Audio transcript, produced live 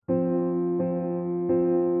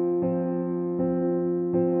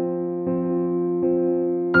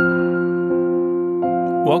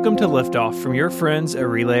Welcome to Liftoff from your friends at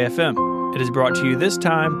Relay FM. It is brought to you this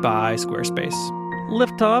time by Squarespace.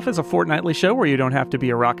 Liftoff is a fortnightly show where you don't have to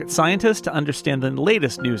be a rocket scientist to understand the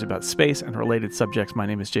latest news about space and related subjects. My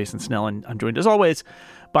name is Jason Snell, and I'm joined as always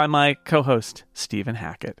by my co-host, Stephen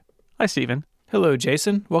Hackett. Hi, Stephen. Hello,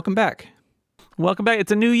 Jason. Welcome back. Welcome back.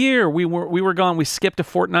 It's a new year. We were gone. We skipped a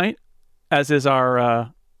fortnight, as is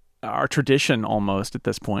our tradition almost at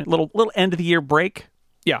this point. Little end of the year break.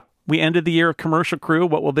 Yeah. We ended the year of Commercial Crew.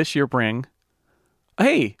 What will this year bring?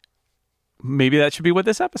 Hey, maybe that should be what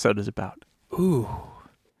this episode is about. Ooh.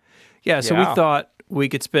 Yeah, so we thought we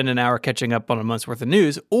could spend an hour catching up on a month's worth of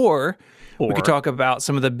news, or we could talk about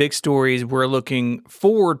some of the big stories we're looking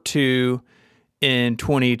forward to in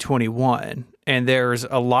 2021. And there's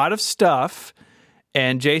a lot of stuff.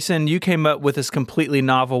 And Jason, you came up with this completely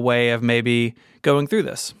novel way of maybe going through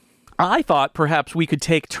this. I thought perhaps we could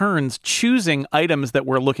take turns choosing items that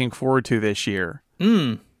we're looking forward to this year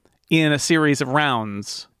in a series of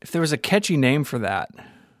rounds. If there was a catchy name for that.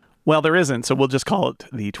 Well, there isn't, so we'll just call it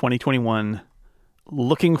the 2021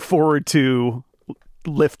 Looking Forward to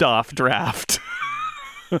Liftoff Draft.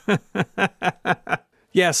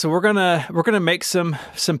 Yeah, so we're gonna make some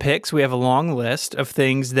picks. We have a long list of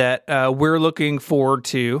things that we're looking forward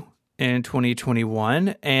to in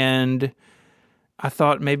 2021, and I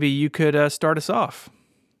thought maybe you could start us off.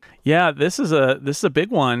 Yeah, this is a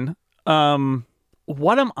big one.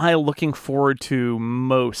 What am I looking forward to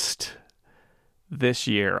most this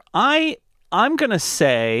year? I'm gonna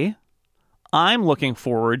say I'm looking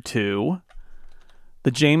forward to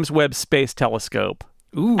the James Webb Space Telescope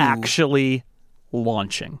actually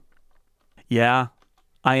launching. Yeah,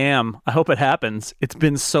 I am. I hope it happens. It's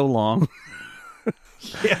been so long.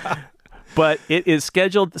 Yeah. But it is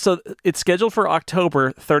scheduled, so it's scheduled for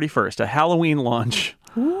October 31st, a Halloween launch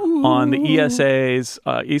on the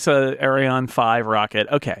ESA Ariane 5 rocket.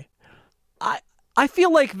 Okay. I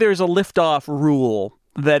feel like there's a liftoff rule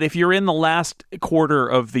that if you're in the last quarter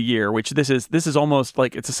of the year, which this is almost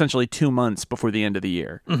like it's essentially 2 months before the end of the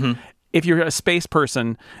year. Mm-hmm. If you're a space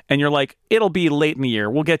person and you're like, it'll be late in the year,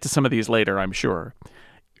 we'll get to some of these later, I'm sure.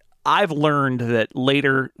 I've learned that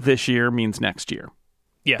later this year means next year.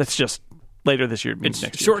 Yeah. That's just later this year means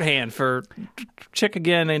next year. Shorthand for check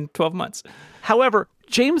again in 12 months. However,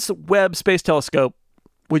 James Webb Space Telescope,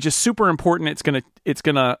 which is super important, it's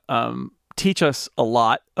gonna teach us a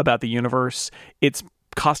lot about the universe. It's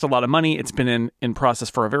cost a lot of money. It's been in process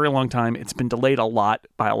for a very long time. It's been delayed a lot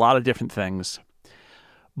by a lot of different things.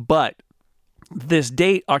 But this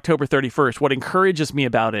date, October 31st, what encourages me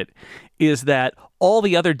about it is that all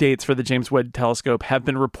the other dates for the James Webb Telescope have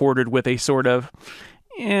been reported with a sort of,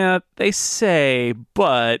 they say,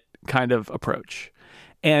 but kind of approach.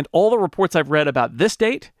 And all the reports I've read about this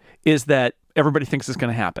date is that everybody thinks it's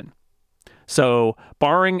going to happen. So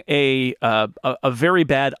barring a very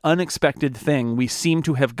bad, unexpected thing, we seem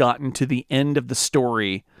to have gotten to the end of the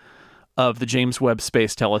story of the James Webb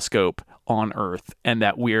Space Telescope on Earth, and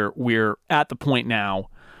that we're at the point now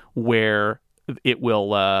where it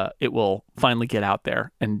will finally get out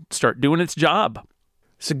there and start doing its job.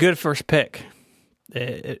 It's a good first pick.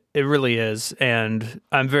 It really is, and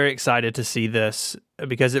I'm very excited to see this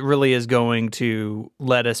because it really is going to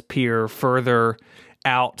let us peer further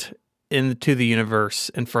out into the universe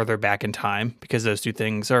and further back in time, because those two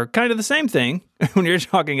things are kind of the same thing when you're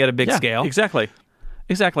talking at a big scale. Exactly.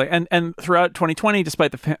 And throughout 2020,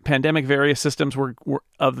 despite the pandemic, various systems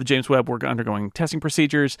of the James Webb were undergoing testing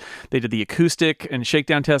procedures. They did the acoustic and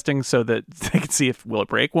shakedown testing so that they could see if will it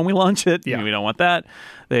break when we launch it. Yeah. We don't want that.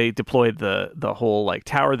 They deployed the whole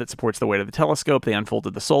tower that supports the weight of the telescope. They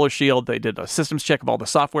unfolded the solar shield. They did a systems check of all the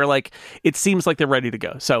software. It seems like they're ready to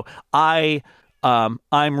go. So I'm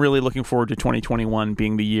really looking forward to 2021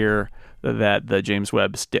 being the year that the James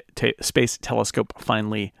Webb Space Telescope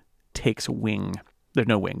finally takes wing. There's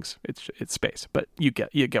no wings. It's space, but you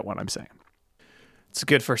get what I'm saying. It's a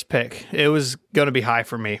good first pick. It was going to be high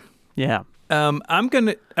for me. Yeah. I'm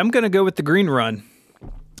gonna go with the green run.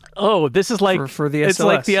 Oh, this is like for the SLS. It's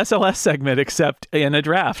like the SLS segment, except in a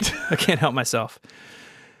draft. I can't help myself.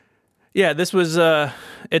 Yeah, this was.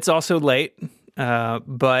 It's also late,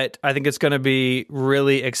 but I think it's going to be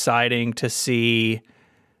really exciting to see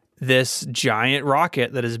this giant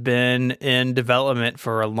rocket that has been in development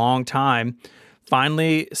for a long time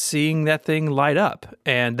finally seeing that thing light up.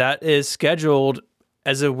 And that is scheduled,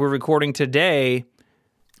 as we're recording today,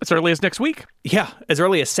 as early as next week. Yeah, as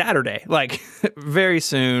early as Saturday, very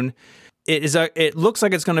soon. It looks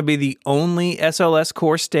like it's going to be the only SLS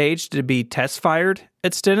core stage to be test fired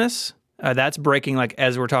at Stennis. That's breaking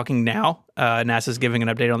as we're talking now. NASA's giving an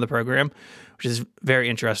update on the program, which is very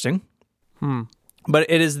interesting. But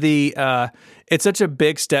it is it's such a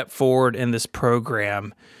big step forward in this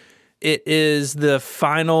program. It is the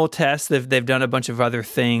final test. They've done a bunch of other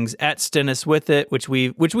things at Stennis with it, which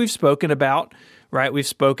we've spoken about, right? We've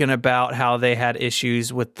spoken about how they had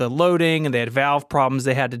issues with the loading and they had valve problems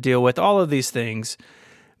they had to deal with, all of these things.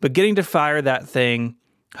 But getting to fire that thing,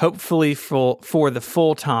 hopefully for the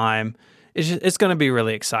full time, it's going to be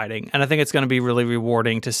really exciting. And I think it's going to be really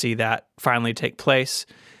rewarding to see that finally take place.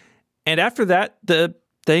 And after that, the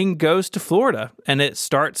thing goes to Florida and it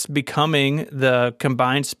starts becoming the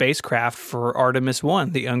combined spacecraft for Artemis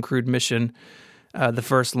 1, the uncrewed mission, the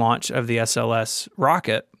first launch of the SLS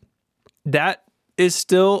rocket. That is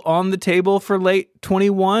still on the table for late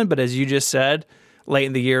 21, but as you just said, late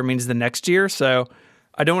in the year means the next year. So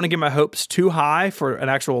I don't want to get my hopes too high for an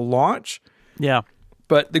actual launch. Yeah.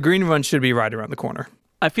 But the Green Run should be right around the corner.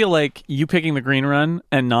 I feel like you picking the Green Run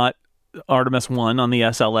and not Artemis 1 on the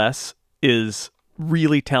SLS is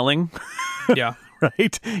really telling. Yeah.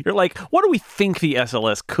 Right? You're like, what do we think the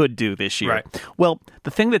SLS could do this year? Right. Well,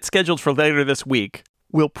 the thing that's scheduled for later this week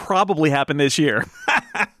will probably happen this year.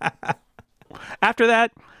 After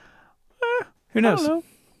that, who knows? I don't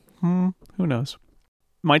know. Who knows?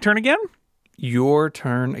 My turn again? Your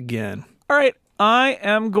turn again. All right. I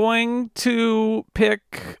am going to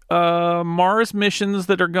pick Mars missions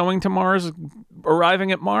that are going to Mars,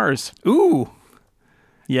 arriving at Mars. Ooh.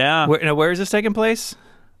 Yeah. Where is this taking place?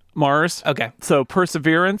 Mars. Okay. So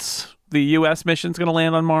Perseverance, the U.S. mission's going to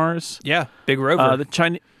land on Mars. Yeah, big rover.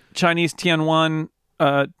 The Chinese Tianwen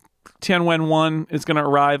 1 is going to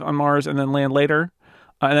arrive on Mars and then land later.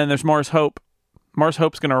 And then there's Mars Hope. Mars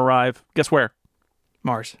Hope's going to arrive. Guess where?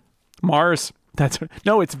 Mars.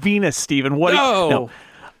 No, it's Venus, Stephen. No.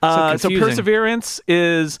 So Perseverance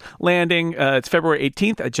is landing. It's February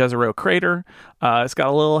 18th at Jezero Crater. It's got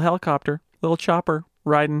a little helicopter, little chopper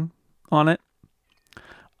riding on it.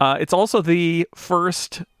 It's also the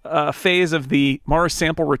first phase of the Mars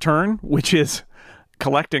sample return, which is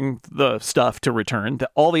collecting the stuff to return.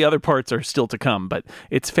 All the other parts are still to come, but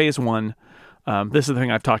it's phase 1. This is the thing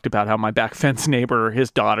I've talked about, how my back fence neighbor, his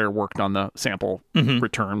daughter worked on the sample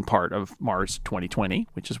return part of Mars 2020,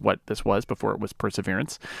 which is what this was before it was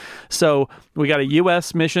Perseverance. So we got a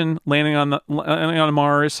U.S. mission landing on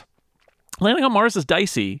Mars. Landing on Mars is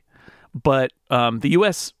dicey, but the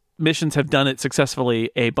U.S. missions have done it successfully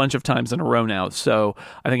a bunch of times in a row now. So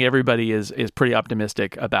I think everybody is pretty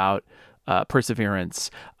optimistic about Perseverance.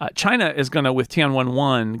 China is going to, with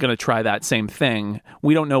Tianwen-1, going to try that same thing.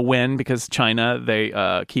 We don't know when, because China, they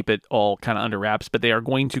keep it all kind of under wraps, but they are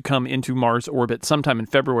going to come into Mars orbit sometime in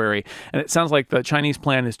February. And it sounds like the Chinese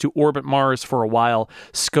plan is to orbit Mars for a while,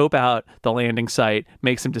 scope out the landing site,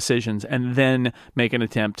 make some decisions, and then make an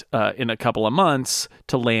attempt in a couple of months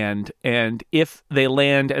to land. And if they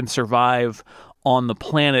land and survive on the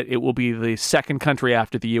planet, it will be the second country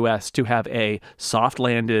after the U.S. to have a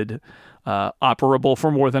soft-landed, operable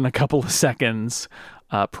for more than a couple of seconds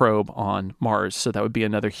probe on Mars. So that would be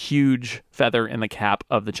another huge feather in the cap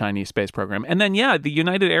of the Chinese space program. And then, the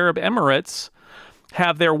United Arab Emirates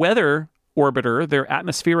have their weather orbiter, their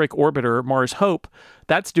atmospheric orbiter, Mars Hope.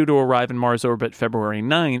 That's due to arrive in Mars orbit February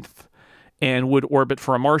 9th and would orbit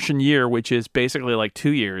for a Martian year, which is basically like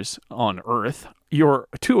 2 years on Earth.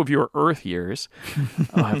 Two of your Earth years.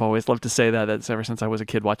 I've always loved to say that. That's ever since I was a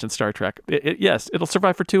kid watching Star Trek. Yes, it'll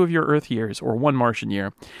survive for 2 of your Earth years, or 1 Martian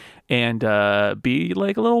year, and be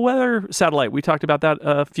like a little weather satellite. We talked about that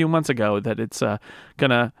a few months ago, that it's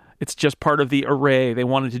it's just part of the array. They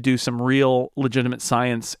wanted to do some real legitimate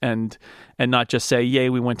science and not just say, yay,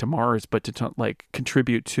 we went to Mars, but to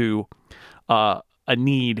contribute to a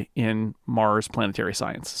need in Mars planetary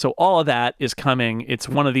science. So all of that is coming. It's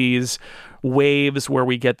one of these waves where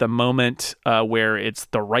we get the moment where it's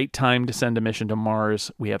the right time to send a mission to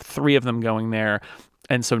Mars. We have 3 of them going there.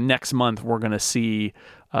 And so next month, we're going to see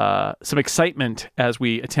some excitement as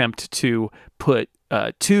we attempt to put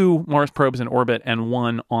 2 Mars probes in orbit and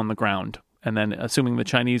 1 on the ground. And then assuming the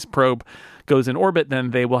Chinese probe goes in orbit, then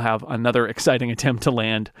they will have another exciting attempt to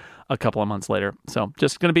land a couple of months later. So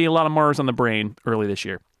just going to be a lot of Mars on the brain early this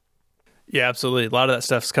year. Yeah, absolutely. A lot of that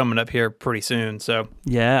stuff's coming up here pretty soon. So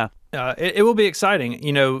yeah, it will be exciting.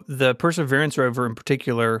 You know, the Perseverance rover in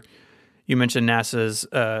particular, you mentioned NASA's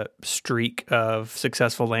streak of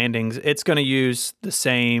successful landings. It's going to use the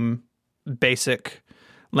same basic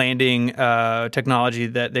landing technology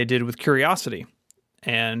that they did with Curiosity.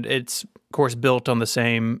 And it's, of course, built on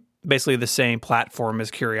basically the same platform as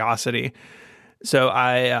Curiosity. So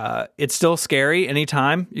it's still scary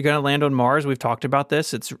anytime you're going to land on Mars. We've talked about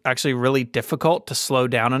this. It's actually really difficult to slow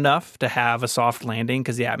down enough to have a soft landing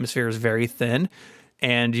because the atmosphere is very thin.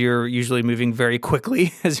 and you're usually moving very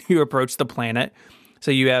quickly as you approach the planet.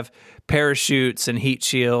 So you have parachutes and heat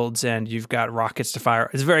shields, and you've got rockets to fire.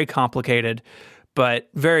 It's very complicated, but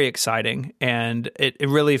very exciting. And it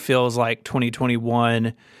really feels like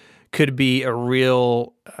 2021 could be a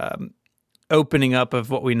real opening up of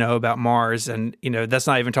what we know about Mars. And, that's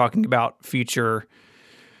not even talking about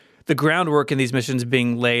the groundwork in these missions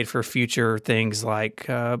being laid for future things like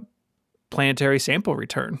planetary sample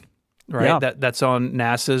return, right? Yeah. That's on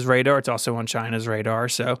NASA's radar. It's also on China's radar.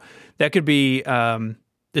 So that could be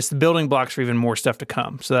it's the building blocks for even more stuff to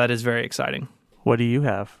come. So that is very exciting. What do you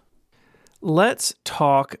have? Let's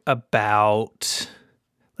talk about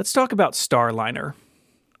Starliner.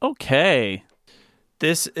 Okay.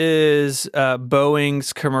 This is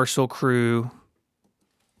Boeing's Commercial Crew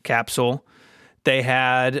capsule. They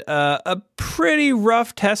had a pretty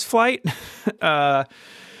rough test flight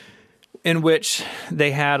in which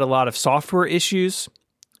they had a lot of software issues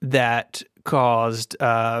that caused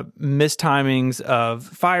mistimings of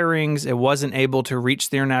firings. It wasn't able to reach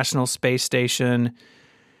the International Space Station.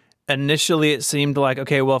 Initially, it seemed like,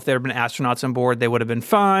 okay, well, if there had been astronauts on board, they would have been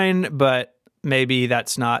fine, but maybe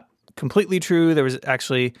that's not completely true. There was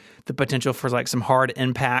actually the potential for like some hard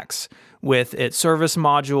impacts with its service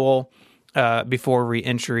module before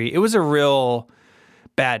re-entry. It was a real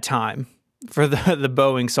bad time for the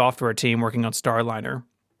Boeing software team working on Starliner.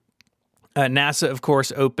 NASA, of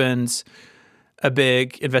course, opens a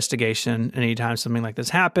big investigation anytime something like this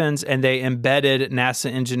happens, and they embedded NASA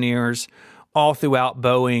engineers all throughout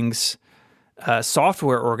Boeing's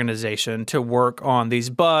software organization to work on these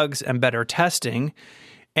bugs and better testing.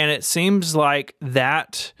 And it seems like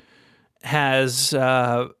that has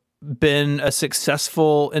been a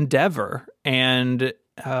successful endeavor. And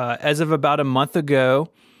as of about a month ago,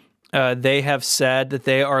 they have said that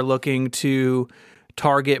they are looking to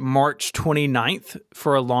target March 29th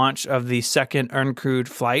for a launch of the second uncrewed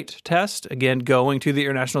flight test. Again, going to the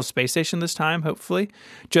International Space Station this time, hopefully.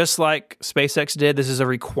 Just like SpaceX did, this is a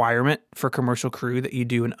requirement for Commercial Crew that you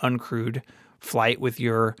do an uncrewed flight with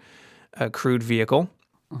your crewed vehicle.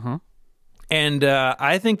 Mm-hmm. And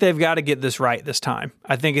I think they've got to get this right this time.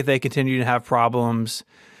 I think if they continue to have problems,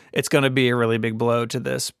 it's going to be a really big blow to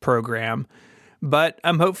this program. But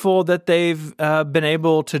I'm hopeful that they've been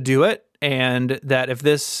able to do it, and that if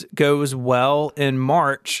this goes well in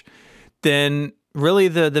March, then really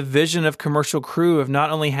the vision of Commercial Crew of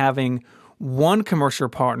not only having one commercial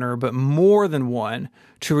partner, but more than one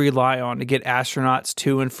to rely on to get astronauts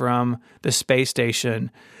to and from the space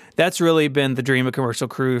station. That's really been the dream of Commercial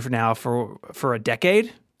Crew for a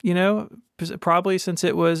decade, probably since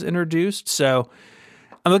it was introduced. So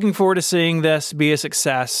I'm looking forward to seeing this be a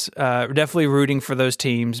success. Definitely rooting for those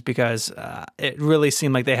teams because it really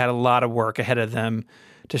seemed like they had a lot of work ahead of them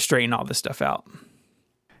to straighten all this stuff out.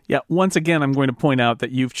 Yeah, once again, I'm going to point out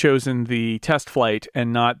that you've chosen the test flight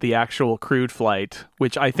and not the actual crewed flight,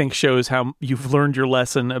 which I think shows how you've learned your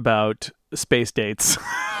lesson about space dates.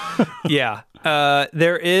 Yeah.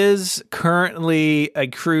 There is currently a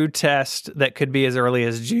crewed test that could be as early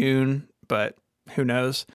as June, but who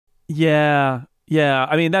knows? Yeah.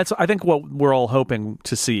 I mean, I think what we're all hoping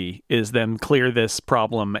to see is them clear this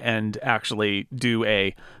problem and actually do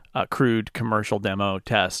a crewed commercial demo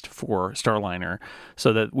test for Starliner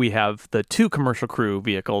so that we have the 2 Commercial Crew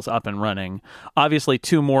vehicles up and running. Obviously,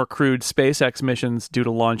 2 more crewed SpaceX missions due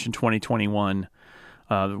to launch in 2021.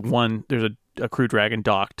 There's a Crew Dragon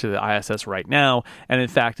docked to the ISS right now. And in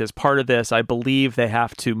fact, as part of this, I believe they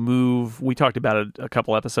have to move. We talked about it a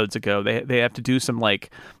couple episodes ago. They have to do some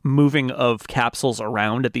like moving of capsules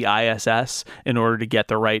around at the ISS in order to get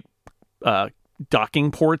the right docking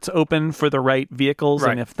ports open for the right vehicles.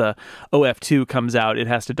 Right. And if the OF2 comes out, it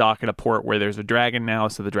has to dock at a port where there's a Dragon now.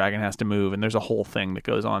 So the Dragon has to move. And there's a whole thing that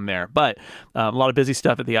goes on there. But a lot of busy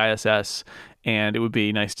stuff at the ISS. And it would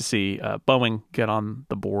be nice to see Boeing get on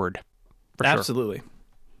the board. Sure. Absolutely.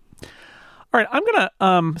 All right, I'm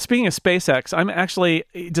going to, speaking of SpaceX, I'm actually,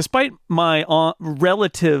 despite my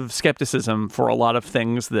relative skepticism for a lot of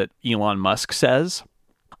things that Elon Musk says,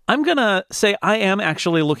 I'm going to say I am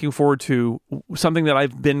actually looking forward to something that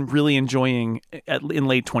I've been really enjoying in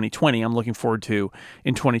late 2020. I'm looking forward to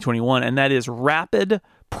in 2021, and that is rapid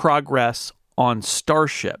progress on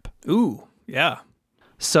Starship. Ooh, yeah.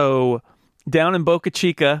 So down in Boca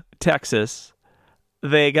Chica, Texas,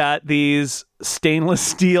 they got these stainless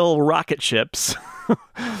steel rocket ships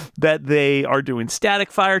that they are doing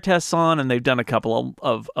static fire tests on, and they've done a couple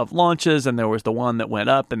of launches, and there was the one that went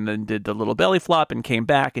up and then did the little belly flop and came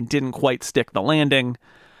back and didn't quite stick the landing.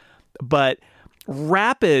 But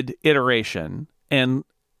rapid iteration and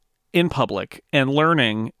in public and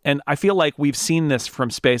learning. And I feel like we've seen this from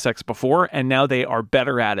SpaceX before, and now they are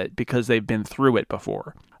better at it because they've been through it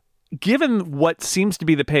before. Given what seems to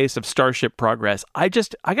be the pace of Starship progress, I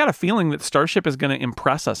got a feeling that Starship is going to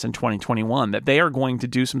impress us in 2021, that they are going to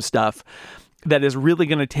do some stuff that is really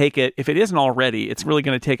going to take it, if it isn't already, it's really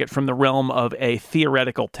going to take it from the realm of a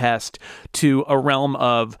theoretical test to a realm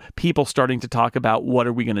of people starting to talk about what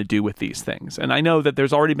are we going to do with these things. And I know that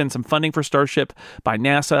there's already been some funding for Starship by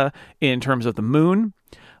NASA in terms of the moon.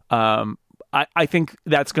 I think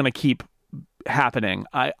that's going to keep happening.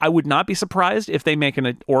 I would not be surprised if they make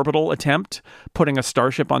an orbital attempt putting a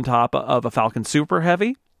Starship on top of a Falcon Super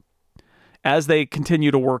Heavy as they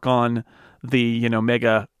continue to work on the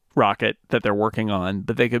mega rocket that they're working on.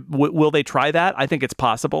 But they could will they try that? I think it's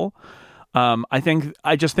possible.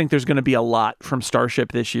 I just think there's going to be a lot from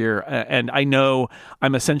Starship this year, and I know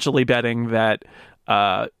I'm essentially betting that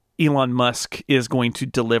Elon Musk is going to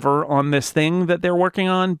deliver on this thing that they're working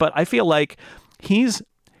on, but I feel like he's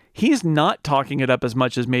not talking it up as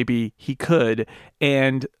much as maybe he could,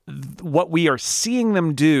 and what we are seeing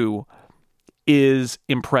them do is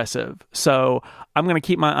impressive. So I'm going to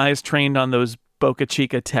keep my eyes trained on those Boca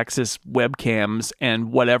Chica, Texas webcams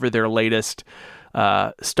and whatever their latest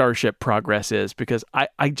Starship progress is, because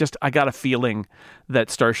I got a feeling that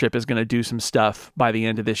Starship is going to do some stuff by the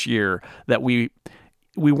end of this year that we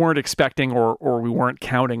weren't expecting or we weren't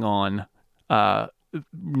counting on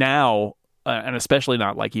now, and especially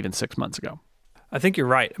not like even 6 months ago. I think you're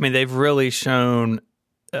right. I mean, they've really shown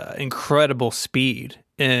incredible speed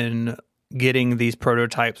in getting these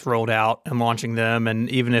prototypes rolled out and launching them. And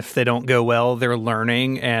even if they don't go well, they're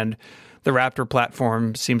learning. And the Raptor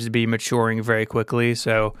platform seems to be maturing very quickly.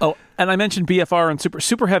 So, and I mentioned BFR and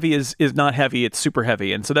Super Heavy is not heavy; it's Super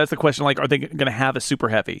Heavy. And so that's the question: like, are they going to have a Super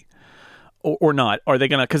Heavy or not? Are they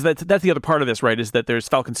going to? Because that's the other part of this, right? Is that there's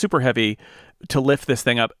Falcon Super Heavy to lift this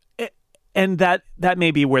thing up. And that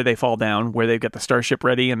may be where they fall down, where they've got the Starship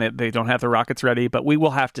ready and they don't have the rockets ready. But we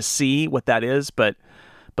will have to see what that is. But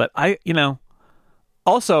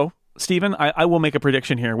also, Stephen, I will make a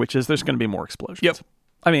prediction here, which is there's going to be more explosions. Yep.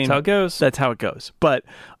 I mean, that's how it goes. That's how it goes. But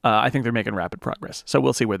I think they're making rapid progress. So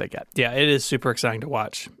we'll see where they get. Yeah, it is super exciting to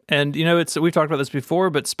watch. And, we've talked about this before,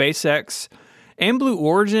 but SpaceX and Blue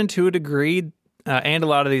Origin to a degree, and a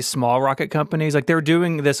lot of these small rocket companies, like they're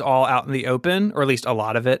doing this all out in the open, or at least a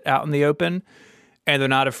lot of it out in the open. And they're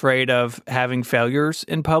not afraid of having failures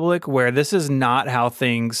in public, where this is not how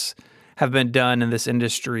things have been done in this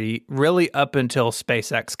industry really up until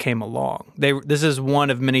SpaceX came along. This is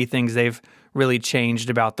one of many things they've really changed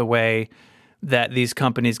about the way that these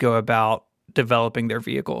companies go about developing their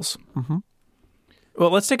vehicles. Mm-hmm.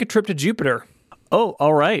 Well, let's take a trip to Jupiter. Oh,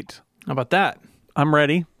 all right. How about that? I'm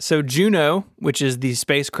ready. So Juno, which is the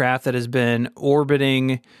spacecraft that has been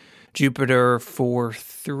orbiting Jupiter for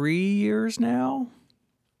 3 years now,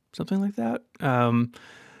 something like that.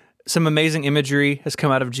 Some amazing imagery has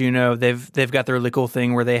come out of Juno. They've got their really cool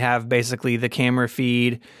thing where they have basically the camera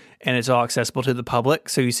feed and it's all accessible to the public.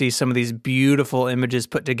 So you see some of these beautiful images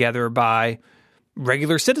put together by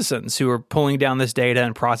regular citizens who are pulling down this data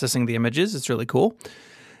and processing the images. It's really cool.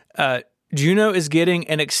 Juno is getting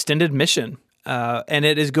an extended mission, and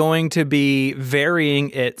it is going to be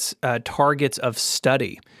varying its targets of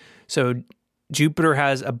study. So Jupiter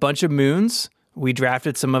has a bunch of moons. We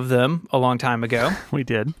drafted some of them a long time ago. We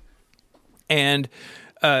did. And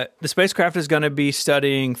the spacecraft is going to be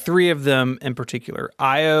studying 3 of them in particular: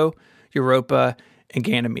 Io, Europa, and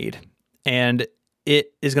Ganymede. And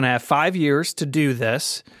it is going to have 5 years to do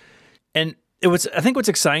this. And I think what's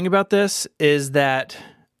exciting about this is that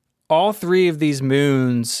all 3 of these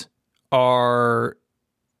moons are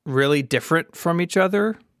really different from each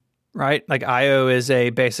other, right? Like Io is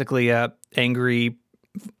basically a angry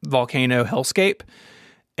volcano hellscape.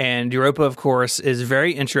 And Europa, of course, is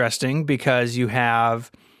very interesting because you have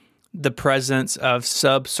the presence of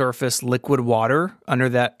subsurface liquid water under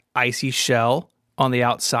that icy shell on the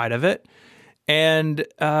outside of it. And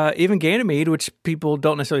even Ganymede, which people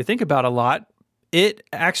don't necessarily think about a lot, it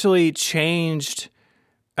actually changed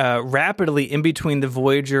rapidly in between the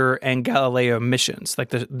Voyager and Galileo missions. Like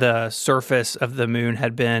the surface of the moon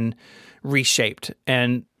had been reshaped,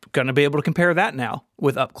 and going to be able to compare that now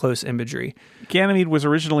with up-close imagery. Ganymede was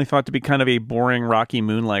originally thought to be kind of a boring, rocky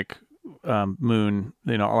moon-like moon,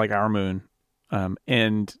 like our moon.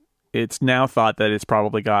 And it's now thought that it's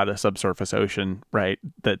probably got a subsurface ocean, right,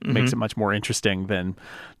 that makes it much more interesting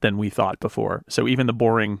than we thought before. So even the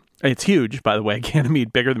boring... It's huge, by the way.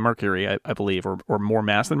 Ganymede, bigger than Mercury, I believe, or more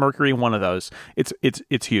mass than Mercury, one of those.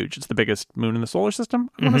 It's huge. It's the biggest moon in the solar system,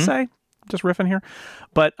 I want to say. Just riffing here.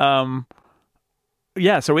 But...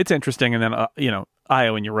 yeah, so it's interesting. And then,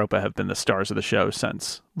 Io and Europa have been the stars of the show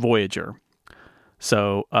since Voyager.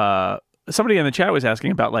 So somebody in the chat was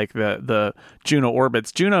asking about like the Juno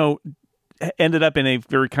orbits. Juno ended up in a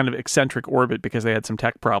very kind of eccentric orbit because they had some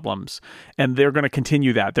tech problems, and they're going to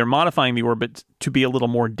continue that. They're modifying the orbit to be a little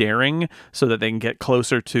more daring so that they can get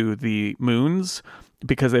closer to the moons,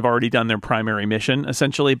 because they've already done their primary mission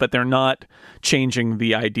essentially, but they're not changing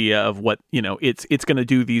the idea of what, it's going to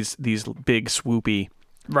do these big swoopy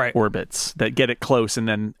orbits that get it close and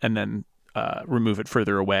then remove it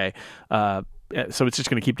further away. So it's just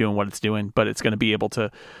going to keep doing what it's doing, but it's going to be able to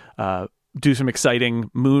do some exciting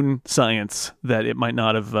moon science that it might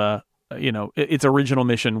not have. Its original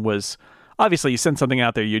mission was, obviously you send something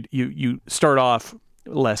out there, you start off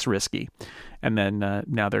less risky, and then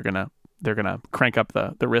now they're gonna crank up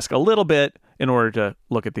the risk a little bit in order to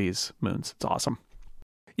look at these moons. It's awesome.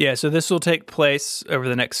 Yeah, so this will take place over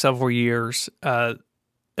the next several years.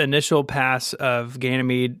 Initial pass of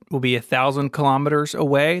Ganymede will be 1,000 kilometers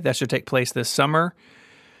away. That should take place this summer.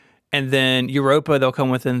 And then Europa, they'll come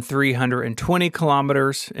within 320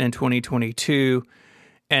 kilometers in 2022.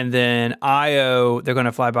 And then Io, they're going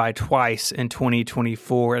to fly by twice in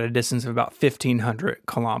 2024 at a distance of about 1,500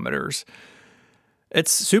 kilometers.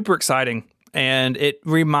 It's super exciting. And it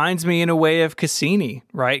reminds me in a way of Cassini,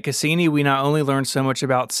 right? Cassini, we not only learned so much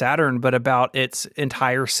about Saturn, but about its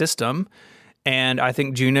entire system. And I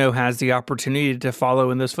think Juno has the opportunity to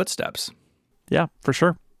follow in those footsteps. Yeah, for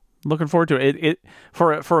sure. Looking forward to it. It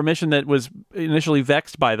for a mission that was initially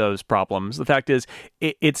vexed by those problems. The fact is,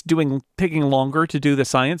 it's taking longer to do the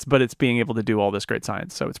science, but it's being able to do all this great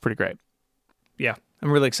science. So it's pretty great. Yeah,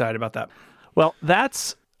 I'm really excited about that. Well,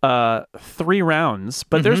 that's 3 rounds,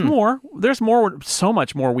 but there's more. There's more. So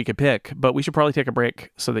much more we could pick, but we should probably take a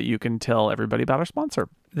break so that you can tell everybody about our sponsor.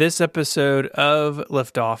 This episode of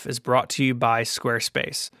Liftoff is brought to you by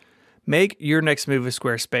Squarespace. Make your next move with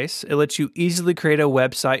Squarespace. It lets you easily create a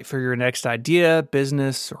website for your next idea,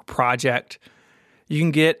 business, or project. You can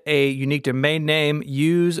get a unique domain name,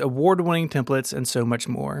 use award-winning templates, and so much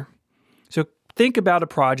more. So think about a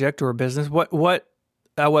project or a business. What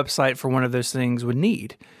a website for one of those things would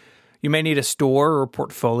need. You may need a store or a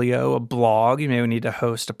portfolio, a blog. You may need to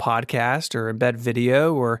host a podcast or embed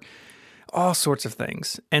video or all sorts of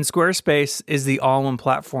things. And Squarespace is the all-in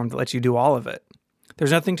platform that lets you do all of it.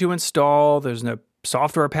 There's nothing to install. There's no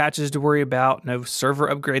software patches to worry about. No server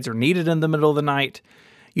upgrades are needed in the middle of the night.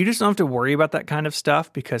 You just don't have to worry about that kind of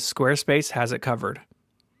stuff because Squarespace has it covered.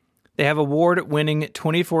 They have award-winning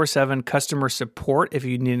 24/7 customer support if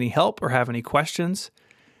you need any help or have any questions.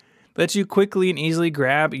 Lets you quickly and easily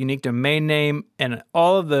grab a unique domain name, and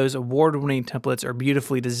all of those award-winning templates are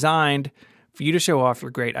beautifully designed for you to show off your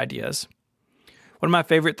great ideas. One of my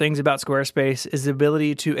favorite things about Squarespace is the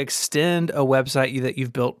ability to extend a website that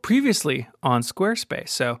you've built previously on Squarespace.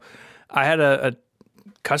 So I had a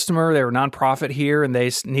customer, they were a nonprofit here, and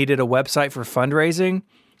they needed a website for fundraising.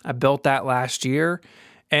 I built that last year,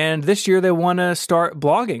 and this year they want to start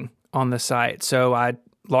blogging on the site. So I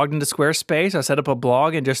logged into Squarespace, I set up a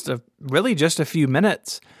blog in just a few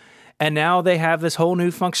minutes, and now they have this whole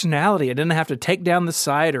new functionality. I didn't have to take down the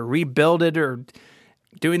site or rebuild it or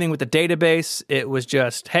do anything with the database. It was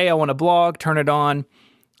just, hey, I want a blog, turn it on,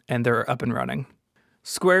 and they're up and running.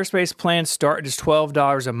 Squarespace plans start at just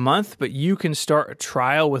 $12 a month, but you can start a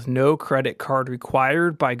trial with no credit card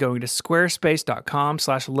required by going to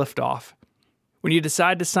squarespace.com/liftoff. When you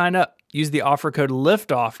decide to sign up, use the offer code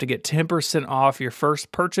LIFTOFF to get 10% off your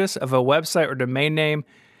first purchase of a website or domain name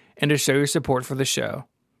and to show your support for the show.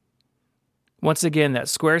 Once again,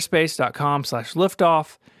 that's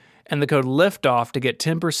squarespace.com/liftoff and the code LIFTOFF to get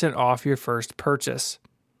 10% off your first purchase.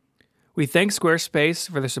 We thank Squarespace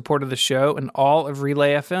for the support of the show and all of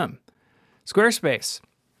Relay FM. Squarespace,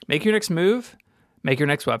 make your next move, make your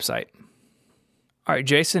next website. All right,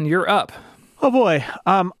 Jason, you're up. Oh boy.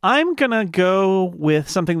 I'm going to go with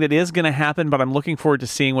something that is going to happen, but I'm looking forward to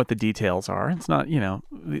seeing what the details are. It's not,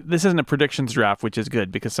 this isn't a predictions draft, which is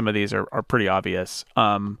good because some of these are pretty obvious.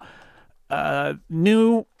 New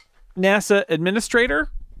NASA administrator,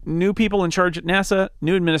 new people in charge at NASA,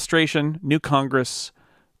 new administration, new Congress,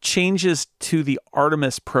 changes to the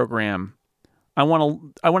Artemis program. I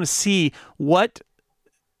want to see what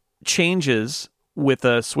changes with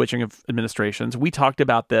the switching of administrations. We talked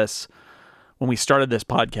about this when we started this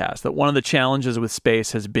podcast, that one of the challenges with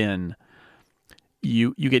space has been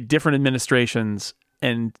you get different administrations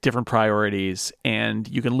and different priorities, and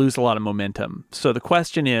you can lose a lot of momentum. So the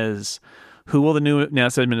question is, who will the new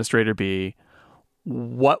NASA administrator be?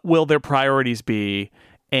 What will their priorities be?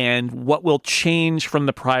 And what will change from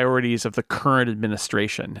the priorities of the current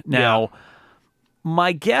administration? Now,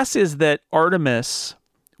 My guess is that Artemis,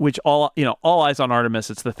 which all eyes on Artemis,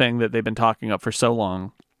 it's the thing that they've been talking up for so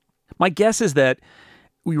long. My guess is that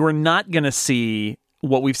we were not going to see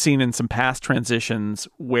what we've seen in some past transitions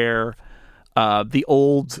where the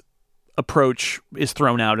old approach is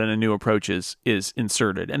thrown out and a new approach is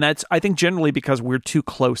inserted. And that's, I think, generally because we're too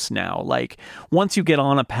close now. Like, once you get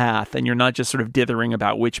on a path and you're not just sort of dithering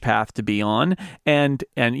about which path to be on, and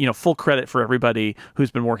full credit for everybody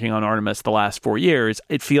who's been working on Artemis the last 4 years,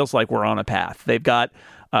 it feels like we're on a path. They've got,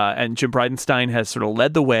 and Jim Bridenstine has sort of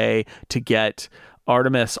led the way to get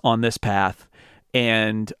Artemis on this path.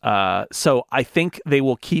 And so I think they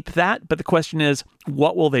will keep that. But the question is,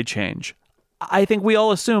 what will they change? I think we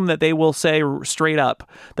all assume that they will say straight up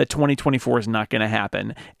that 2024 is not going to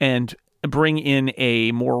happen and bring in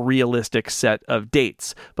a more realistic set of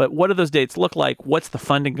dates. But what do those dates look like? What's the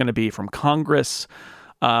funding going to be from Congress?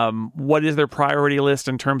 What is their priority list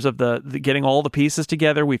in terms of the getting all the pieces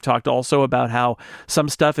together? We've talked also about how some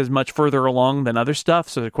stuff is much further along than other stuff.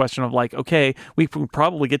 So the question of like, okay, we can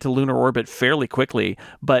probably get to lunar orbit fairly quickly,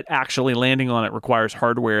 but actually landing on it requires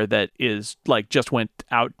hardware that is like just went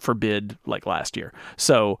out for bid like last year.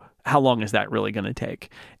 So how long is that really going to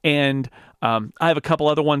take? And I have a couple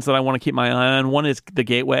other ones that I want to keep my eye on. One is the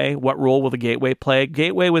Gateway. What role will the Gateway play?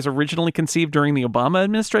 Gateway was originally conceived during the Obama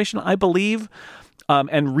administration, I believe.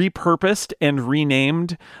 And repurposed and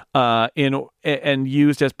renamed and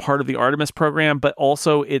used as part of the Artemis program, but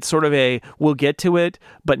also it's sort of we'll get to it,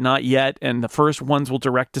 but not yet. And the first ones will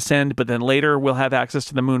direct descend, but then later we'll have access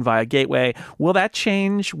to the moon via Gateway. Will that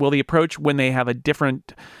change? Will the approach, when they have a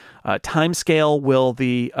different time scale, will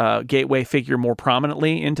the Gateway figure more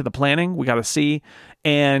prominently into the planning? We got to see.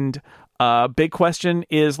 And big question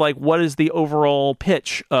is like, what is the overall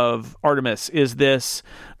pitch of Artemis? Is this,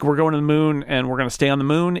 we're going to the moon and we're going to stay on the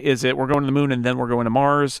moon? Is it, we're going to the moon and then we're going to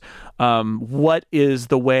Mars? What is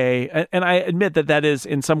the way? And I admit that is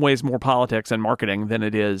in some ways more politics and marketing than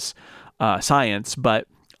it is science, but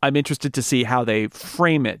I'm interested to see how they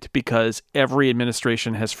frame it, because every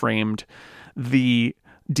administration has framed the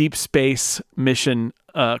deep space mission,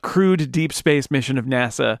 crewed deep space mission of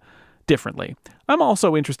NASA differently. I'm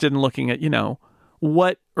also interested in looking at,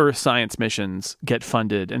 what Earth science missions get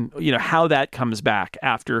funded and, how that comes back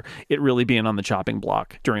after it really being on the chopping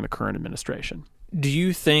block during the current administration. Do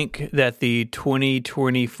you think that the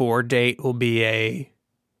 2024 date will be a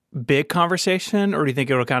big conversation, or do you think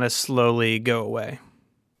it'll kind of slowly go away?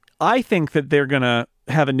 I think that they're going to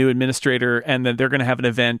have a new administrator and that they're going to have an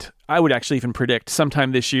event, I would actually even predict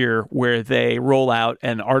sometime this year, where they roll out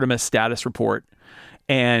an Artemis status report.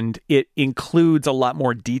 And it includes a lot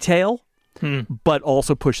more detail, but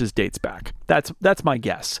also pushes dates back. That's my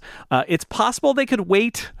guess. It's possible they could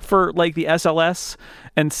wait for like the SLS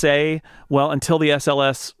and say, well, until the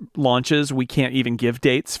SLS launches, we can't even give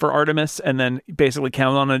dates for Artemis, and then basically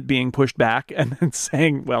count on it being pushed back and then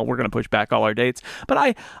saying, well, we're going to push back all our dates.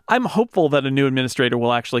 But I'm hopeful that a new administrator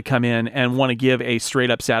will actually come in and want to give a straight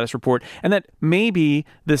up status report, and that maybe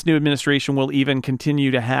this new administration will even continue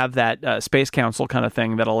to have that Space Council kind of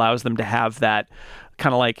thing that allows them to have that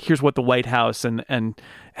kind of like, here's what the White House and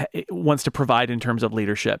wants to provide in terms of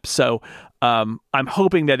leadership. So I'm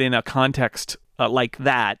hoping that in a context like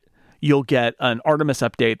that, you'll get an Artemis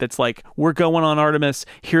update that's like, we're going on Artemis,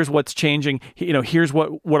 here's what's changing, here's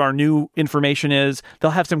what our new information is. They'll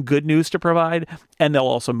have some good news to provide, and they'll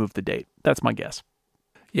also move the date. That's my guess.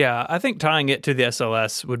 Yeah, I think tying it to the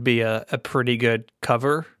SLS would be a pretty good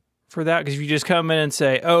cover for that, because if you just come in and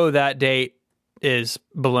say, oh, that date is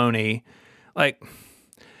baloney, like,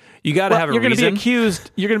 you got to have a reason.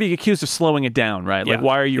 You're going to be accused of slowing it down, right? Like,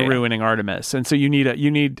 why are you ruining Artemis? And so you need, I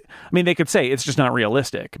mean, they could say it's just not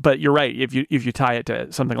realistic, but you're right. If you tie it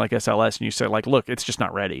to something like SLS and you say like, look, it's just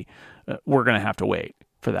not ready, we're going to have to wait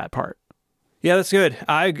for that part. Yeah, that's good.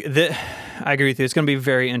 I agree with you. It's going to be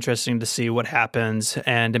very interesting to see what happens.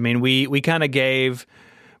 And I mean, we kind of gave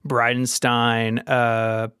Bridenstine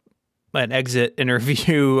an exit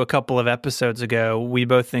interview a couple of episodes ago. We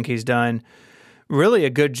both think he's done really a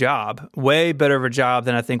good job, way better of a job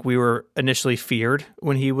than I think we were initially feared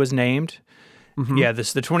when he was named. Mm-hmm. Yeah, the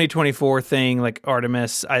 2024 thing, like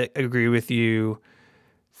Artemis, I agree with you.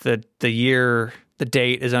 The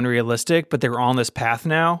date is unrealistic, but they're on this path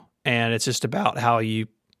now, and it's just about how you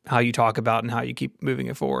talk about and how you keep moving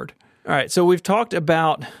it forward. All right, so we've talked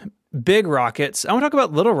about big rockets. I want to talk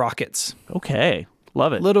about little rockets. Okay,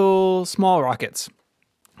 love it. Little, small rockets.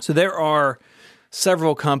 So there are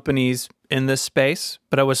several companies in this space,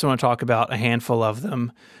 but I just want to talk about a handful of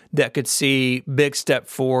them that could see big step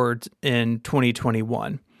forward in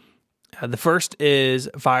 2021. The first is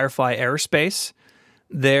Firefly Aerospace.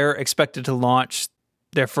 They're expected to launch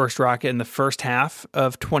their first rocket in the first half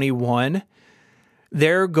of 21.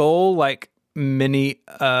 Their goal, like many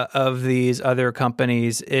of these other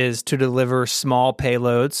companies, is to deliver small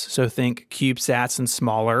payloads. So think CubeSats and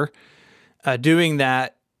smaller, doing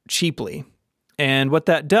that cheaply. And what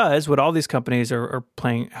that does, what all these companies are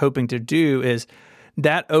hoping to do, is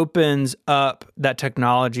that opens up that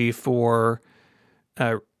technology for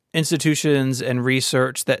institutions and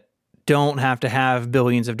research that don't have to have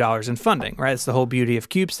billions of dollars in funding, right? It's the whole beauty of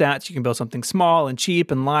CubeSats. You can build something small and cheap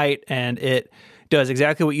and light, and it does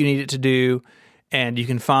exactly what you need it to do. And you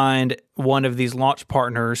can find one of these launch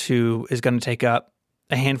partners who is going to take up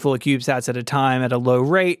a handful of CubeSats at a time at a low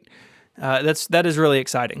rate. That is really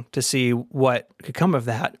exciting to see what could come of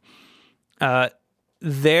that.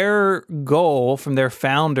 Their goal from their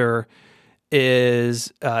founder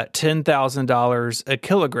is $10,000 a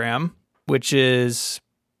kilogram, which is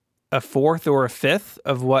a fourth or a fifth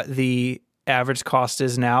of what the average cost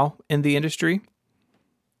is now in the industry.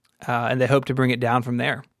 And they hope to bring it down from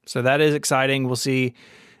there. So that is exciting. We'll see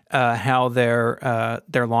how their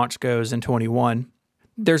launch goes in 21.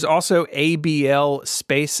 There's also ABL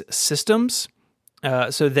Space Systems.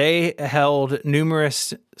 So they held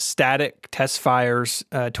numerous static test fires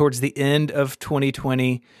towards the end of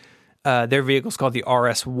 2020. Their vehicle is called the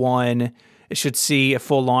RS-1. It should see a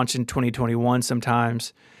full launch in 2021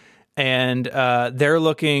 sometimes. And they're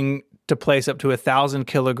looking to place up to 1,000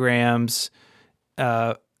 kilograms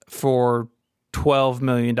for $12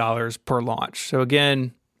 million per launch. So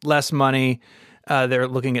again, less money. They're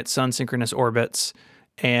looking at sun-synchronous orbits.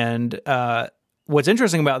 And what's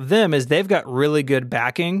interesting about them is they've got really good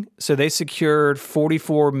backing. So they secured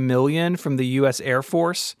 $44 million from the U.S. Air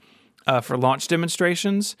Force for launch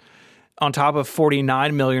demonstrations, on top of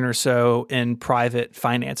 $49 million or so in private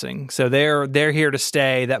financing. So they're here to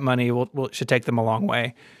stay. That money should take them a long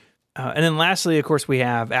way. And then lastly, of course, we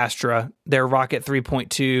have Astra. Their Rocket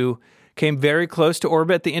 3.2 came very close to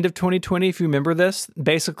orbit at the end of 2020, if you remember this.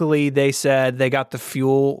 Basically, they said they got the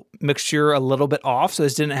fuel mixture a little bit off, so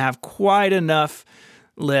this didn't have quite enough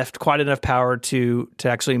lift, quite enough power to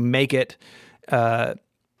actually make it,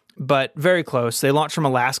 but very close. They launched from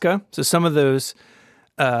Alaska, so some of those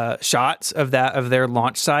shots of their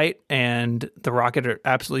launch site and the rocket are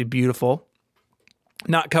absolutely beautiful.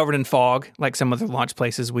 Not covered in fog like some other launch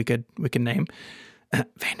places we can name,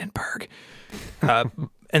 Vandenberg.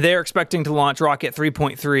 And they're expecting to launch Rocket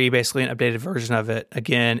 3.3, basically an updated version of it,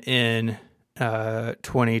 again in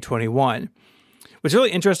 2021. What's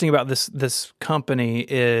really interesting about this company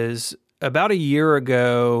is about a year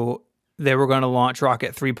ago, they were going to launch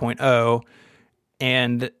Rocket 3.0,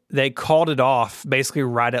 and they called it off basically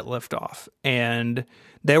right at liftoff. And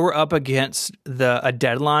they were up against a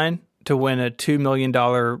deadline to win a $2 million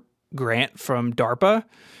grant from DARPA.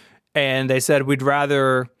 And they said, we'd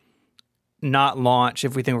rather not launch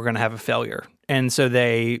if we think we're going to have a failure. And so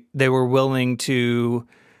they were willing to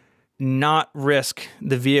not risk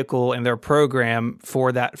the vehicle and their program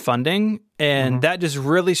for that funding. And that just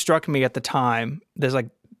really struck me at the time. There's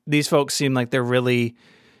these folks seem like they're really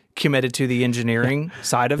committed to the engineering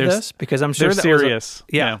side of this, because I'm sure they're serious.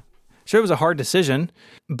 Sure, it was a hard decision,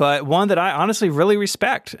 but one that I honestly really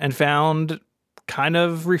respect and found kind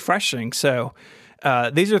of refreshing. So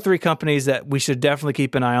these are three companies that we should definitely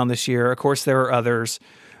keep an eye on this year. Of course, there are others,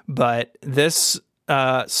 but this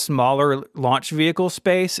smaller launch vehicle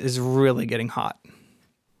space is really getting hot.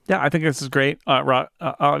 Yeah, I think this is great.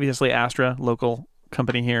 Obviously, Astra, local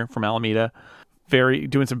company here from Alameda,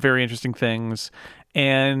 doing some very interesting things.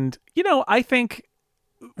 And, I think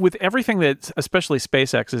with everything that especially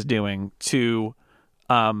SpaceX is doing to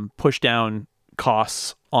push down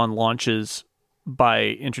costs on launches by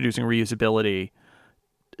introducing reusability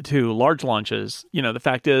to large launches, the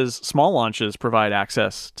fact is small launches provide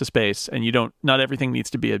access to space, and not everything needs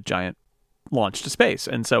to be a giant launch to space.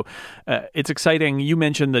 And so it's exciting. You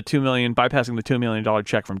mentioned bypassing the $2 million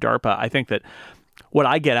check from DARPA. I think that what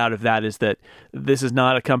I get out of that is that this is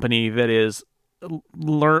not a company that is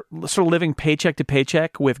sort of living paycheck to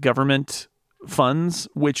paycheck with government funds,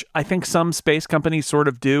 which I think some space companies sort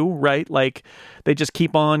of do, right? Like they just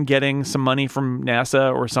keep on getting some money from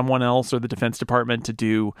NASA or someone else or the Defense Department to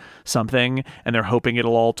do something, and they're hoping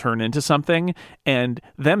it'll all turn into something. And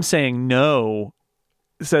them saying no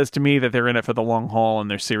says to me that they're in it for the long haul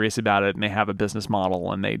and they're serious about it and they have a business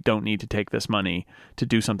model and they don't need to take this money to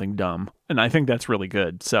do something dumb. And I think that's really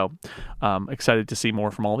good. So excited to see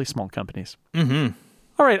more from all these small companies. Mm-hmm.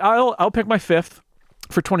 All right, I'll pick my fifth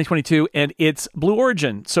for 2022, and it's Blue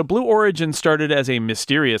Origin. So Blue Origin started as a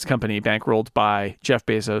mysterious company bankrolled by Jeff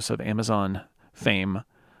Bezos of Amazon fame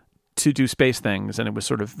to do space things, and it was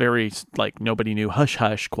sort of very like nobody knew, hush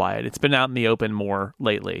hush, quiet. It's been out in the open more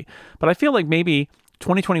lately, but I feel like maybe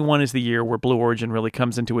 2021 is the year where Blue Origin really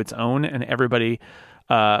comes into its own, and everybody,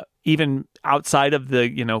 even outside of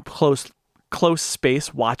the close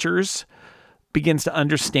space watchers, begins to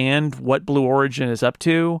understand what Blue Origin is up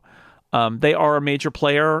to. They are a major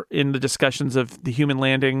player in the discussions of the human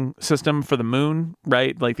landing system for the moon,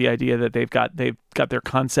 right? Like the idea that they've got their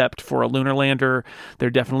concept for a lunar lander. They're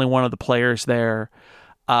definitely one of the players there.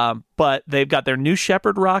 But they've got their New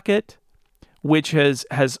Shepard rocket, which has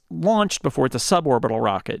launched before. It's a suborbital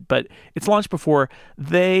rocket, but it's launched before.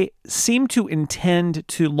 They seem to intend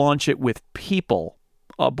to launch it with people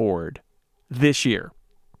aboard this year,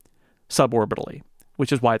 suborbitally,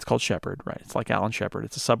 which is why it's called Shepard, right? It's like Alan Shepard.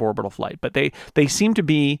 It's a suborbital flight. But they seem to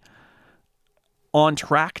be on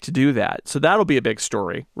track to do that. So that'll be a big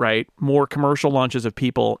story, right? More commercial launches of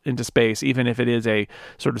people into space, even if it is a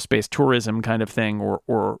sort of space tourism kind of thing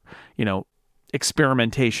or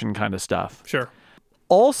experimentation kind of stuff. Sure.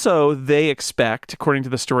 Also, they expect, according to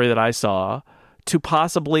the story that I saw, to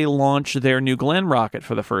possibly launch their New Glenn rocket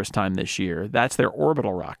for the first time this year. That's their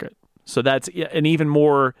orbital rocket. So that's an even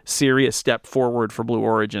more serious step forward for Blue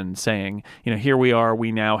Origin, saying, here we are,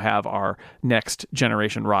 we now have our next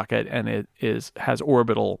generation rocket, and it has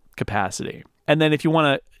orbital capacity. And then if you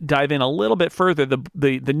want to dive in a little bit further,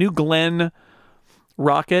 the New Glenn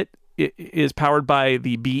rocket is powered by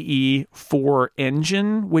the BE-4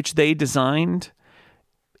 engine, which they designed.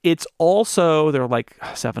 It's also, there are like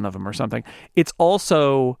 7 of them or something. It's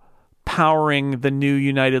also powering the new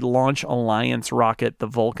United Launch Alliance rocket, the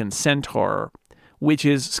Vulcan Centaur, which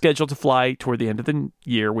is scheduled to fly toward the end of the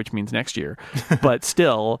year, which means next year. But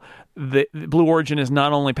still, the Blue Origin is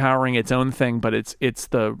not only powering its own thing, but it's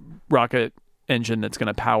the rocket engine that's going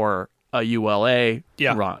to power a ULA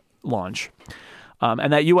launch.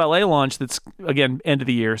 And that ULA launch that's, again, end of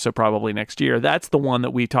the year, so probably next year, that's the one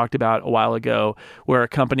that we talked about a while ago, where a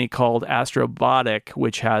company called Astrobotic,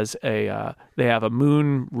 which has they have a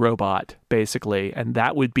moon robot, basically, and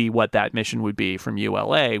that would be what that mission would be from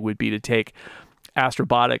ULA, would be to take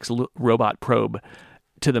Astrobotic's robot probe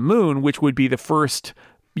to the moon, which would be the first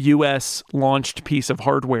U.S.-launched piece of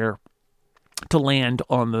hardware to land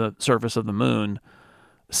on the surface of the moon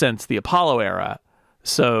since the Apollo era.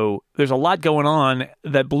 So there's a lot going on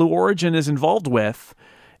that Blue Origin is involved with,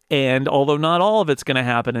 and although not all of it's going to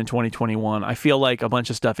happen in 2021, I feel like a bunch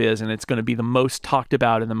of stuff is, and it's going to be the most talked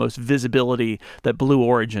about and the most visibility that Blue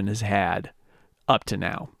Origin has had up to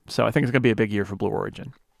now. So I think it's going to be a big year for Blue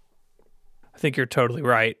Origin. I think you're totally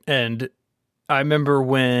right. And I remember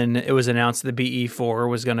when it was announced the BE-4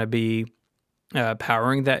 was going to be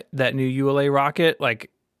powering that new ULA rocket, like,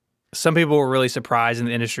 some people were really surprised in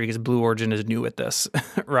the industry because Blue Origin is new at this,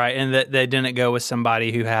 right? And that they didn't go with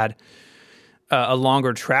somebody who had a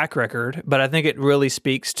longer track record. But I think it really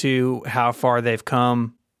speaks to how far they've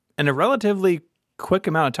come in a relatively quick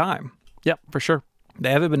amount of time. Yep, for sure. They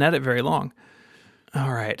haven't been at it very long.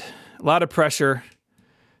 All right. A lot of pressure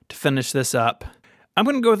to finish this up. I'm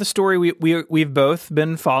going to go with a story we've both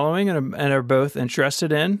been following and are both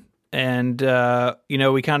interested in. And,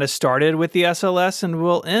 we kind of started with the SLS and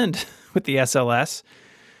we'll end with the SLS.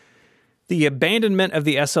 The abandonment of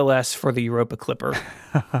the SLS for the Europa Clipper.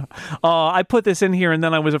 I put this in here and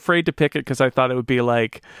then I was afraid to pick it because I thought it would be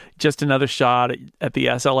like just another shot at the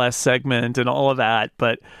SLS segment and all of that.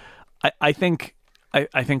 But I think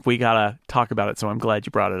we got to talk about it. So I'm glad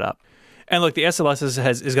you brought it up. And look, the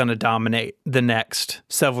SLS is going to dominate the next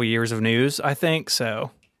several years of news, I think.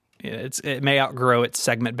 So it may outgrow its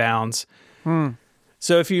segment bounds.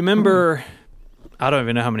 So if you remember, I don't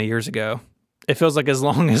even know how many years ago, it feels like as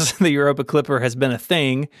long as the Europa Clipper has been a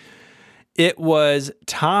thing, it was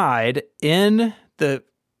tied in the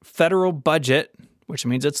federal budget, which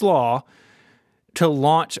means it's law, to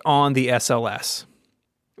launch on the SLS.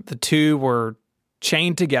 The two were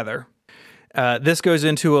chained together. This goes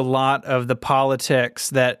into a lot of the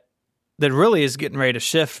politics that really is getting ready to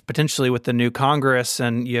shift potentially with the new Congress,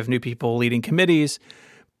 and you have new people leading committees.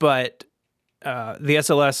 But the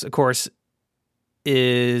SLS, of course,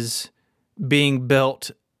 is being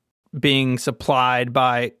built, being supplied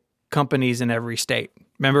by companies in every state.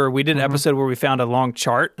 Remember, we did an episode where we found a long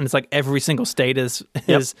chart, and it's like every single state is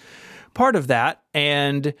part of that.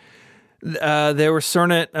 And there were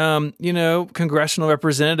certain, congressional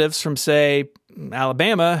representatives from, say,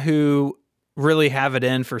 Alabama who really have it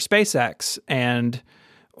in for SpaceX, and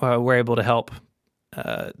were able to help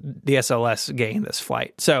the SLS gain this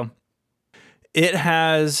flight. So it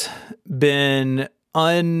has been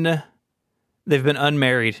they've been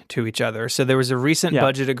unmarried to each other. So there was a recent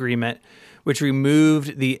budget agreement which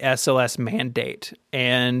removed the SLS mandate.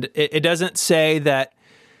 And it doesn't say that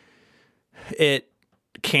it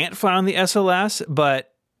can't fly on the SLS,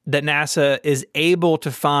 but that NASA is able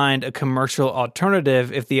to find a commercial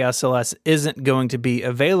alternative if the SLS isn't going to be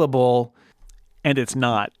available. And it's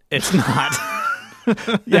not. It's not.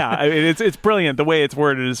 Yeah, I mean, it's brilliant. The way it's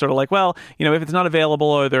worded is sort of like, well, if it's not available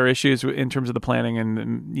or there are issues in terms of the planning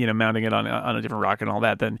and mounting it on a different rocket and all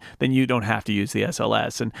that, then you don't have to use the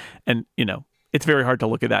SLS. And it's very hard to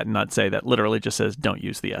look at that and not say that literally just says don't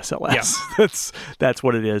use the SLS. Yeah. That's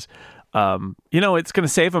what it is. It's going to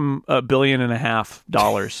save them $1.5 billion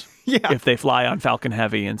if they fly on Falcon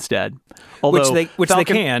Heavy instead. Although they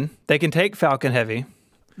can take Falcon Heavy.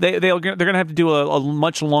 They're going to have to do a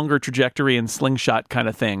much longer trajectory and slingshot kind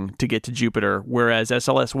of thing to get to Jupiter, whereas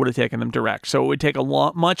SLS would have taken them direct. So it would take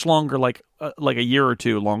much longer, like a year or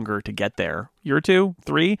two longer to get there. Year or two,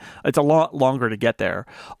 3? It's a lot longer to get there.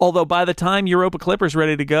 Although by the time Europa Clipper's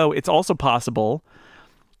ready to go, it's also possible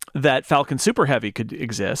that Falcon Super Heavy could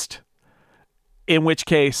exist, in which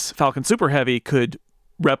case Falcon Super Heavy could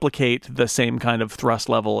replicate the same kind of thrust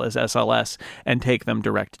level as SLS and take them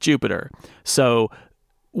direct to Jupiter. So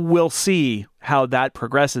we'll see how that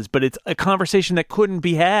progresses, but it's a conversation that couldn't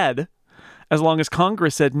be had as long as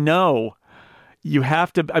Congress said no. You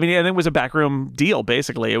have to. I mean, and it was a backroom deal.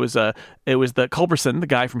 Basically, it was the Culberson, the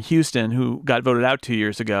guy from Houston who got voted out 2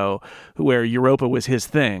 years ago, where Europa was his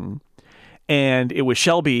thing, and it was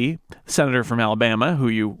Shelby, senator from Alabama, who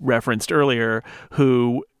you referenced earlier,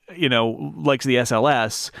 who likes the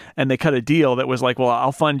SLS, and they cut a deal that was like, well,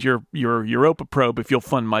 I'll fund your Europa probe if you'll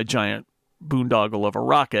fund my giant boondoggle of a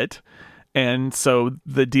rocket. And so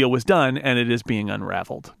the deal was done, and it is being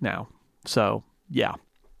unraveled now. So yeah.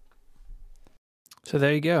 So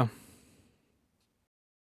there you go.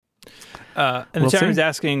 And the chairman's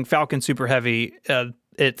asking Falcon Super Heavy.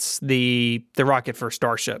 It's the rocket for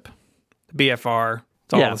Starship, BFR.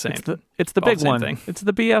 It's all the same. It's the big one. It's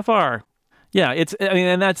the BFR. Yeah,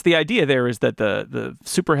 and that's the idea. There is that the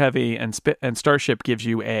Super Heavy and Starship gives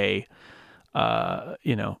you a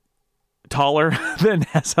taller than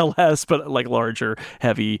SLS, but like larger,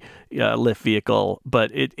 heavy lift vehicle.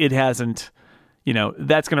 But it hasn't,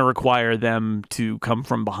 that's going to require them to come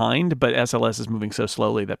from behind. But SLS is moving so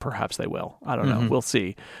slowly that perhaps they will. I don't know. We'll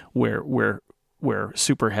see where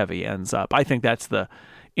Super Heavy ends up. I think that's the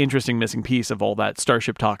interesting missing piece of all that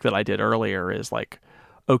Starship talk that I did earlier is like,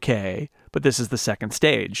 okay, but this is the second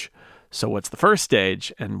stage. So what's the first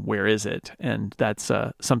stage and where is it? And that's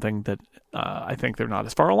something that I think they're not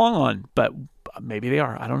as far along on, but maybe they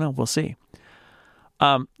are. I don't know. We'll see.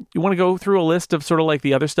 You want to go through a list of sort of like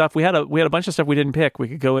the other stuff? We had a bunch of stuff we didn't pick. We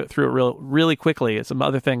could go through it really quickly. Some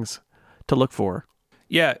other things to look for.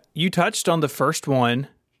 Yeah, you touched on the first one,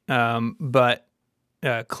 but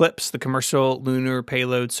CLPS, the Commercial Lunar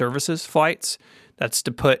Payload Services flights, that's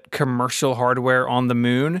to put commercial hardware on the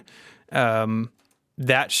moon.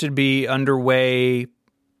 That should be underway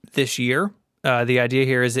this year. The idea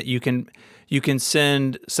here is that you can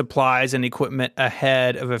send supplies and equipment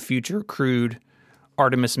ahead of a future crewed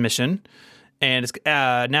Artemis mission. And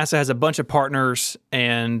NASA has a bunch of partners,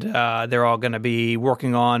 and they're all going to be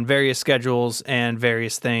working on various schedules and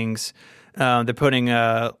various things. They're putting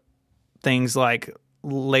things like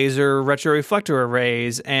laser retroreflector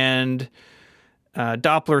arrays and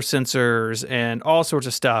Doppler sensors and all sorts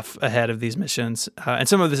of stuff ahead of these missions. And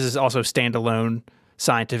some of this is also standalone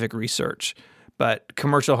scientific research. But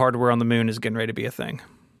commercial hardware on the moon is getting ready to be a thing.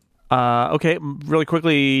 Okay, really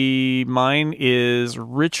quickly, mine is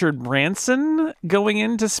Richard Branson going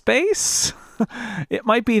into space. It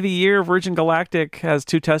might be the year Virgin Galactic has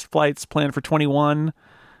 2 test flights planned for 2021.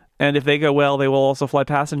 And if they go well, they will also fly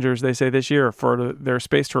passengers, they say, this year for their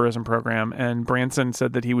space tourism program. And Branson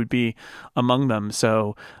said that he would be among them.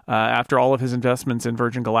 So after all of his investments in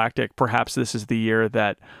Virgin Galactic, perhaps this is the year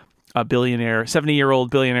that a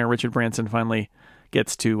 70-year-old billionaire Richard Branson finally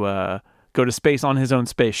gets to go to space on his own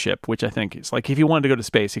spaceship, which I think is like, if he wanted to go to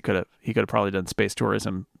space, he could have probably done space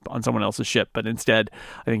tourism on someone else's ship. But instead,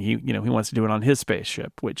 I think he wants to do it on his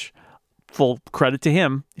spaceship, which, full credit to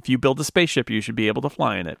him. If you build a spaceship, you should be able to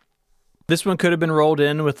fly in it. This one could have been rolled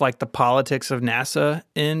in with like the politics of NASA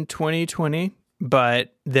in 2020,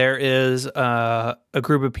 but there is a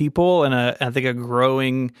group of people and I think a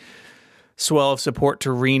growing swell of support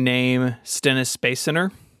to rename Stennis Space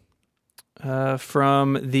Center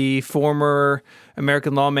from the former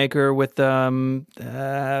American lawmaker with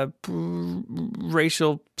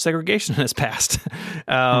racial segregation in his past.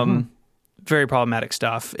 Very problematic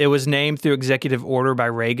stuff. It was named through executive order by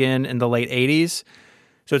Reagan in the late 80s.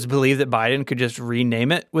 So it's believed that Biden could just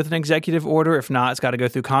rename it with an executive order. If not, it's got to go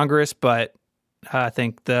through Congress. But I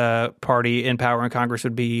think the party in power in Congress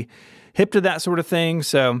would be hip to that sort of thing.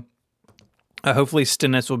 So hopefully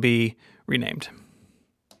Stennis will be renamed.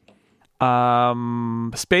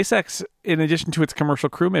 SpaceX, in addition to its commercial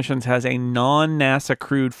crew missions, has a non-NASA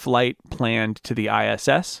crewed flight planned to the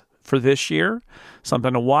ISS for this year.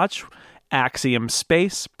 Something to watch. Axiom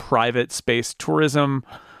Space, private space tourism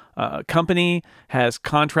company, has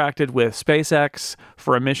contracted with SpaceX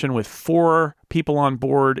for a mission with 4 people on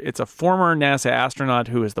board. It's a former NASA astronaut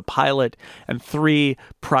who is the pilot, and 3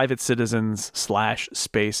 private citizens /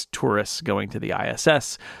 space tourists going to the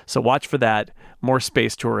ISS. So watch for that. More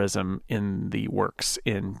space tourism in the works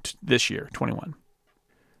in this year, 21.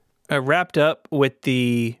 Wrapped up with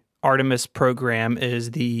the Artemis program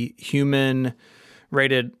is the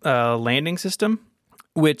human-rated landing system,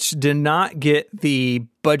 which did not get the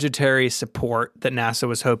budgetary support that NASA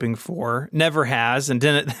was hoping for. Never has, and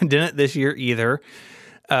didn't this year either.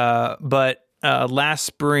 But last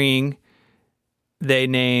spring, they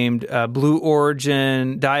named Blue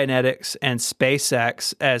Origin, Dianetics, and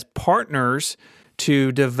SpaceX as partners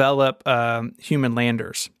to develop human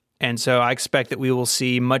landers. And so I expect that we will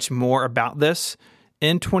see much more about this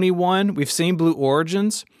in 21. We've seen Blue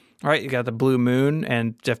Origins, right? You got the Blue Moon,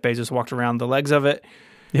 and Jeff Bezos walked around the legs of it.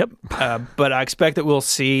 Yep. But I expect that we'll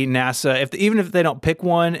see NASA, even if they don't pick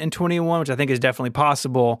one in 21, which I think is definitely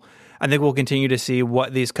possible, I think we'll continue to see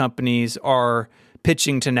what these companies are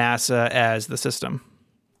pitching to NASA as the system.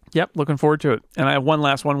 Yep, looking forward to it. And I have one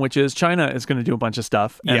last one, which is China is going to do a bunch of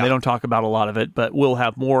stuff, and they don't talk about a lot of it, but we'll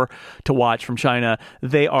have more to watch from China.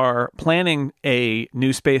 They are planning a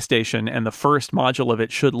new space station, and the first module of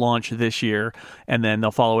it should launch this year, and then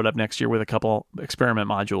they'll follow it up next year with a couple experiment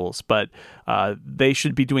modules. But they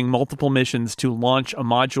should be doing multiple missions to launch a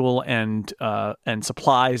module and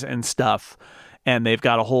supplies and stuff, and they've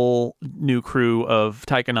got a whole new crew of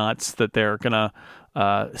taikonauts that they're going to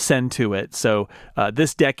send to it. So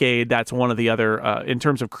this decade, that's one of the other, in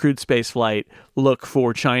terms of crewed space flight, look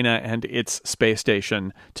for China and its space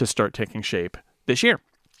station to start taking shape this year.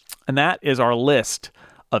 And that is our list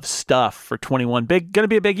of stuff for 21. Going to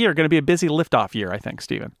be a big year. Going to be a busy liftoff year, I think,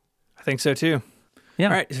 Stephen. I think so too. Yeah.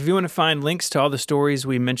 All right. So if you want to find links to all the stories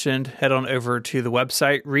we mentioned, head on over to the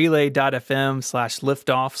website,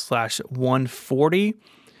 relay.fm/liftoff/140.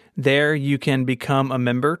 There, you can become a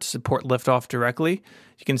member to support Liftoff directly.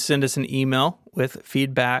 You can send us an email with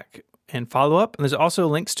feedback and follow-up. And there's also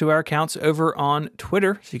links to our accounts over on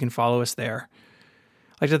Twitter, so you can follow us there.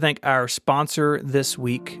 I'd like to thank our sponsor this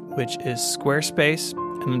week, which is Squarespace.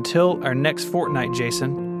 And until our next fortnight,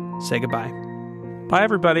 Jason, say goodbye. Bye,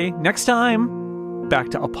 everybody. Next time, back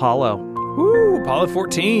to Apollo. Woo, Apollo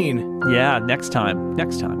 14. Yeah, next time.